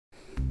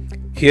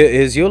Here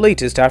is your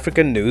latest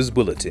African news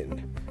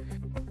bulletin.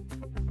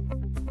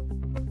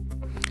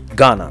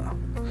 Ghana.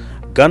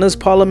 Ghana's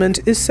parliament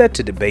is set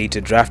to debate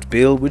a draft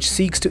bill which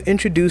seeks to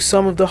introduce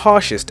some of the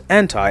harshest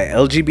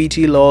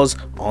anti-LGBT laws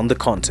on the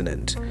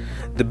continent.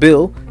 The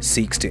bill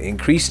seeks to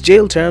increase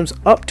jail terms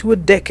up to a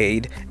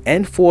decade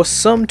and force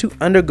some to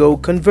undergo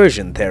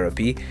conversion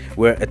therapy,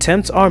 where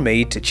attempts are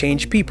made to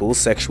change people's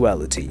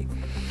sexuality.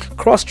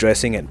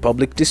 Cross-dressing and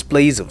public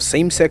displays of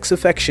same-sex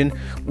affection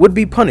would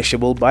be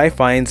punishable by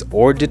fines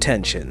or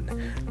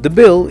detention. The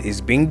bill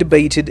is being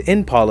debated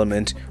in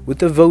Parliament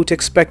with a vote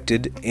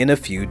expected in a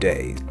few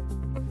days.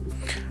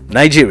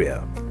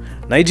 Nigeria.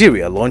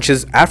 Nigeria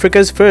launches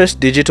Africa's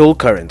first digital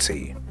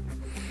currency.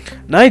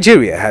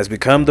 Nigeria has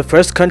become the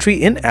first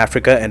country in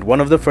Africa and one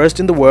of the first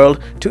in the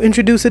world to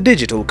introduce a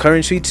digital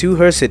currency to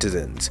her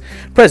citizens.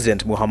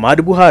 President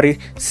Muhammadu Buhari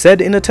said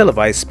in a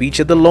televised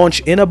speech at the launch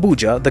in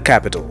Abuja, the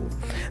capital.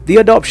 The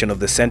adoption of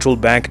the central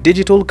bank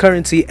digital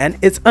currency and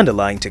its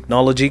underlying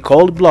technology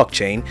called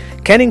blockchain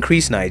can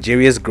increase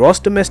Nigeria's gross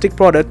domestic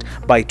product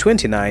by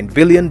 $29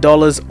 billion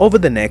over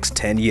the next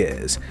 10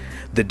 years.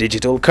 The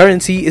digital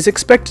currency is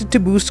expected to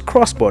boost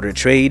cross-border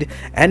trade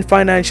and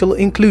financial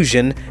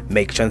inclusion,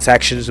 make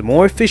transactions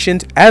more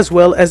efficient, as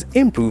well as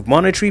improve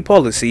monetary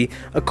policy,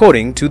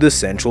 according to the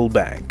central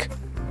bank.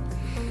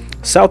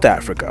 South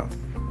Africa.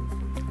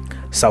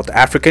 South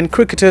African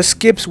cricketer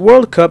skips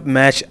World Cup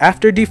match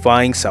after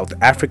defying South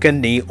African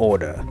knee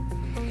order.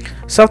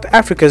 South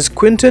Africa's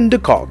Quinton de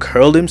Kock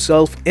hurled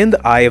himself in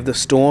the eye of the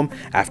storm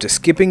after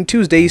skipping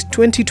Tuesday's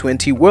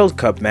 2020 World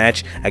Cup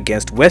match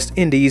against West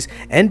Indies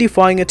and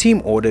defying a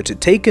team order to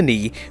take a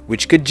knee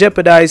which could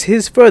jeopardize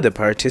his further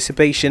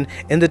participation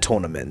in the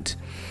tournament.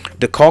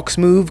 De Kock's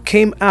move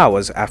came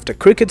hours after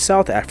Cricket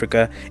South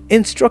Africa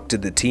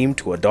instructed the team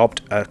to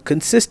adopt a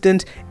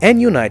consistent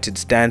and united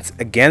stance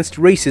against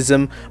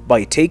racism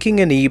by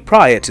taking a knee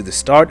prior to the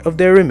start of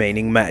their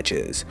remaining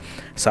matches.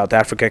 South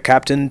Africa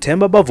captain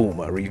Themba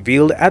Bavuma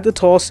revealed at the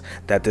toss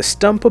that the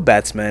stumper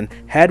batsman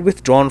had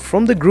withdrawn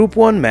from the Group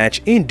 1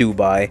 match in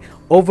Dubai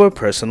over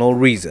personal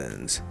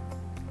reasons.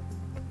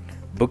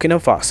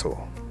 Burkina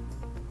Faso.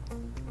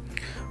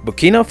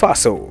 Burkina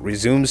Faso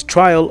resumes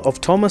trial of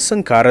Thomas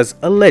Sankara's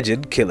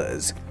alleged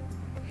killers.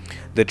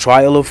 The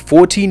trial of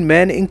 14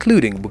 men,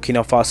 including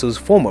Burkina Faso's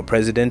former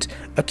president,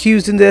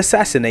 accused in the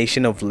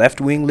assassination of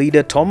left-wing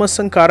leader Thomas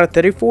Sankara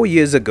 34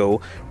 years ago,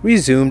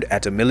 resumed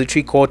at a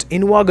military court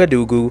in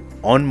Ouagadougou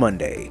on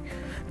Monday.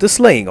 The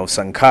slaying of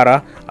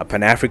Sankara, a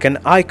Pan-African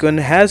icon,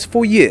 has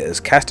for years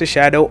cast a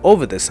shadow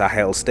over the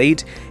Sahel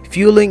state,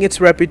 fueling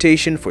its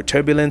reputation for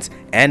turbulence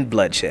and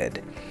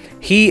bloodshed.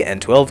 He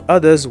and 12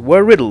 others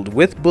were riddled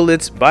with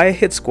bullets by a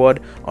hit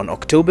squad on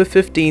October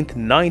 15,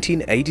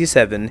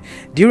 1987,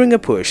 during a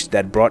push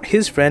that brought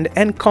his friend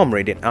and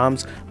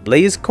comrade-in-arms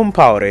Blaise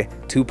Compaoré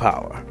to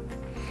power.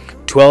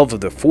 12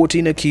 of the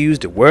 14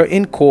 accused were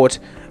in court,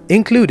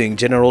 including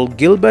General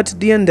Gilbert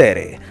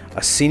Diendéré,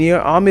 a senior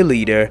army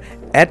leader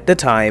at the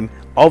time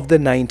of the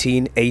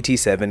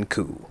 1987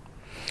 coup.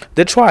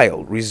 The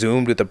trial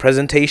resumed with the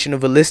presentation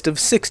of a list of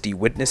 60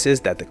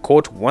 witnesses that the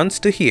court wants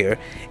to hear,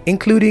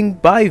 including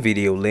by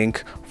video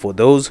link for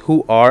those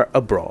who are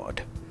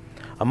abroad.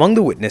 Among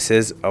the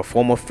witnesses are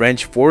former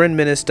French Foreign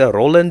Minister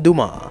Roland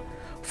Dumas,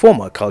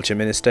 former Culture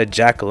Minister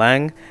Jacques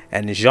Lang,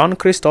 and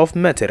Jean-Christophe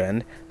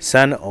Mitterrand,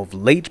 son of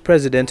late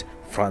President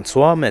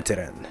François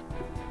Mitterrand.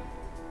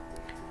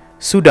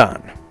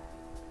 Sudan.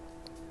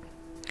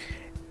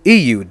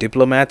 EU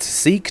diplomats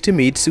seek to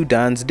meet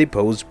Sudan's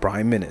deposed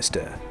Prime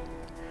Minister.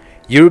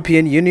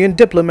 European Union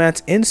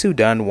diplomats in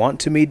Sudan want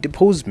to meet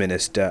deposed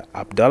Minister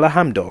Abdallah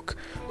Hamdok,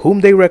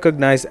 whom they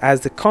recognize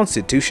as the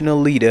constitutional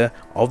leader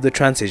of the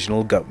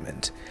transitional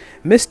government.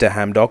 Mr.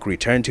 Hamdok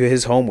returned to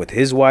his home with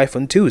his wife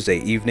on Tuesday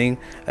evening,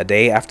 a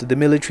day after the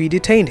military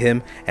detained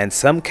him and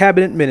some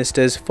cabinet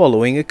ministers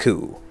following a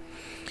coup.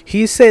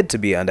 He is said to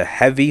be under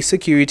heavy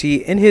security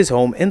in his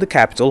home in the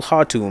capital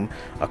Khartoum,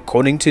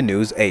 according to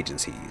news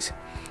agencies.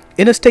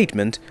 In a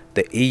statement,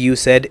 the EU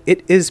said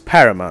it is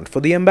paramount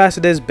for the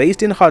ambassadors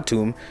based in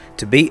Khartoum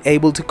to be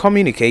able to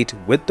communicate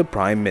with the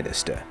Prime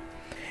Minister.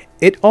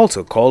 It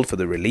also called for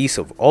the release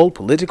of all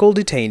political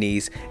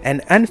detainees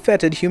and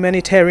unfettered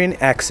humanitarian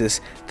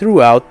access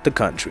throughout the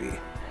country.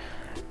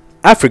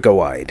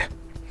 Africa-wide.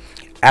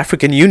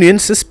 African Union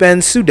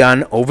suspends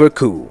Sudan over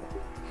coup.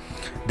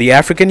 The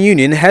African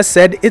Union has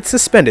said it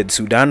suspended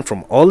Sudan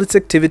from all its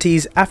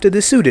activities after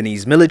the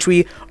Sudanese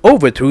military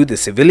overthrew the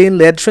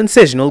civilian-led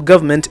transitional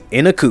government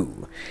in a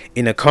coup.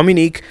 In a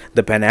communique,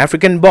 the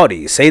Pan-African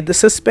body said the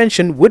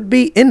suspension would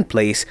be in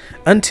place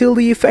until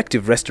the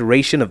effective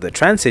restoration of the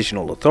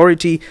transitional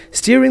authority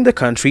steering the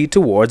country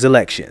towards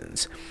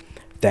elections.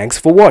 Thanks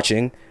for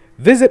watching.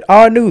 Visit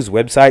our news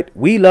website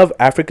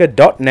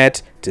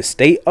weloveafrica.net to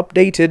stay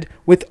updated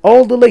with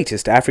all the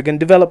latest African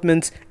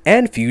developments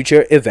and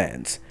future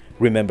events.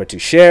 Remember to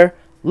share,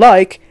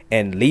 like,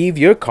 and leave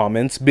your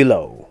comments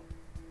below.